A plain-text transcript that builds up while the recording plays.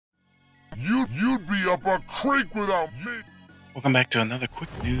up a creek without me. Welcome back to another quick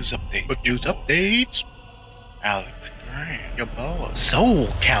news update. Quick news updates. Alex Grant, your boy. Soul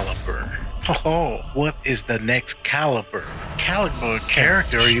Calibur. Oh, what is the next Calibur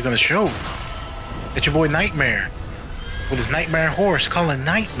character are you gonna show? It's your boy Nightmare with his nightmare horse calling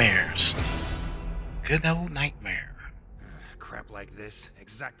nightmares. Good old Nightmare. Crap like this.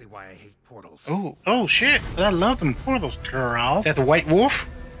 Exactly why I hate portals. Oh shit. I love them portals, girl. Is that the White Wolf?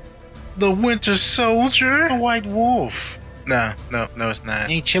 The Winter Soldier? The White Wolf. No, it's not.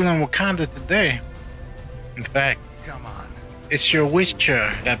 He ain't chilling in Wakanda today. In fact, come on. It's your Witcher.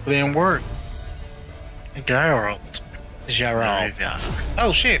 Got put in work. Geralt.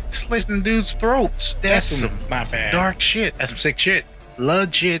 Oh shit, slitting dudes' throats. That's some my bad. Dark shit. That's some sick shit.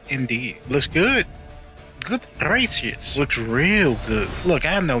 Legit indeed. Looks good. Good gracious. Looks real good. Look,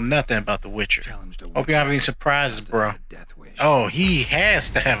 I know nothing about The Witcher. Hope you have any surprises, bro. Oh, he has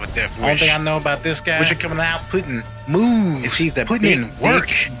to have a death wish. One thing I know about this guy, Witcher coming out putting moves. Is he's putting in work.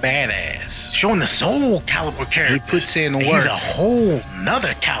 Badass. Showing the Soul Calibur character. He puts in work. He's a whole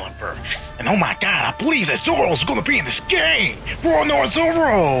nother caliber. And oh my god, I believe that Zoro's gonna be in this game. Roronoa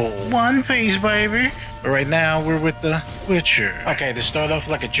Zoro. One Piece, baby. But right now, we're with the Witcher. Okay, this started off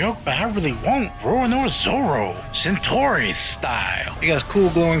like a joke, but I really want Roronoa Zoro. Centauri style. He got a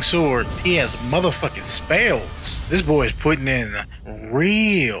cool glowing sword. He has motherfucking spells. This boy is putting in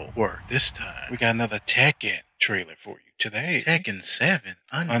real work this time. We got another Tekken trailer for you today. Tekken 7.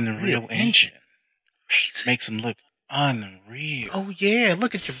 Unreal Engine. Makes him look unreal. Oh yeah,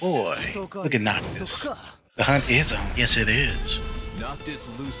 look at your boy. Look at Noctis. The hunt is on. Yes, it is. Noctis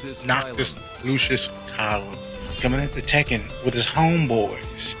Lucius Kylo coming into Tekken with his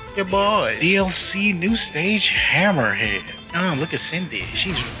homeboys. Your boy. DLC new stage Hammerhead. Oh, look at Cindy.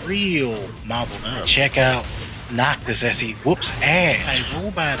 She's real modeled up. Check out Noctis as he whoops ass. Like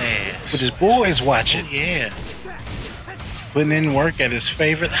robot ass. With his boys watching. Oh, yeah. Putting in work at his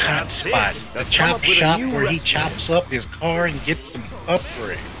favorite hot spot. The chop shop where he chops up his car and gets some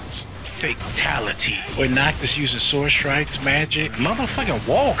upgrades. Fatality. Where Noctis uses sword strikes, magic, motherfucking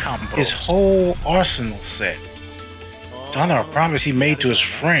wall combo. His whole arsenal set. To honor a promise he made to his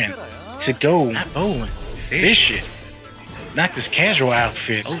friend to go not bowling, fishing. Noctis' casual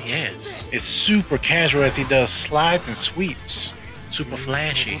outfit. Oh yes. It's super casual as he does slides and sweeps. Super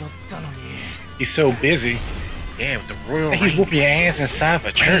flashy. He's so busy. Yeah, with the royal. He's whooping your ass inside of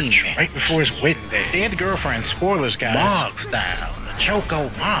a church right before his wedding day. Dead girlfriend, spoilers, guys. Mog style. Choco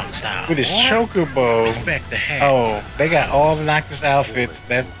Mog style. With his chocobo. Respect the hat. Oh, they got all the Noctis outfits.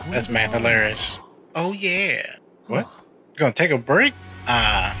 That's man hilarious. Oh yeah. What? You gonna take a break?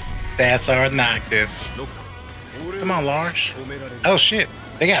 That's our Noctis. Come on, Lars. Oh shit.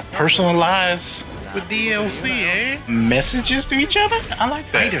 They got personalized with DLC, eh? Messages to each other? I like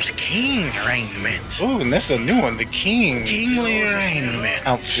that. Fighter's King arrangement. Ooh, and that's a new one. The Kingly arrangement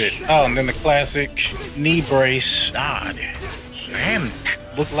outfit. Oh, and then the classic knee brace. God. Man,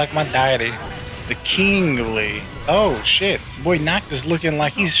 look like my deity. The Kingly. Oh shit. Boy, Noctis looking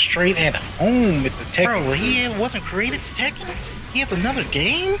like he's straight at home at the Tekken. Bro, he wasn't created for Tekken. He has another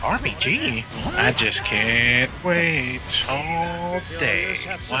game? RPG. I just can't wait all day.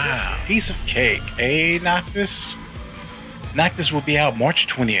 Wow. Piece of cake. Hey, Noctis. Noctis will be out March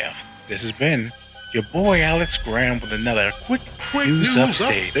 20th. This has been your boy Alex Graham with another quick news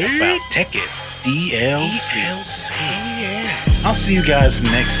update about Tekken DLC. Oh, yeah. I'll see you guys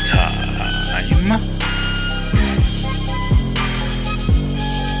next time.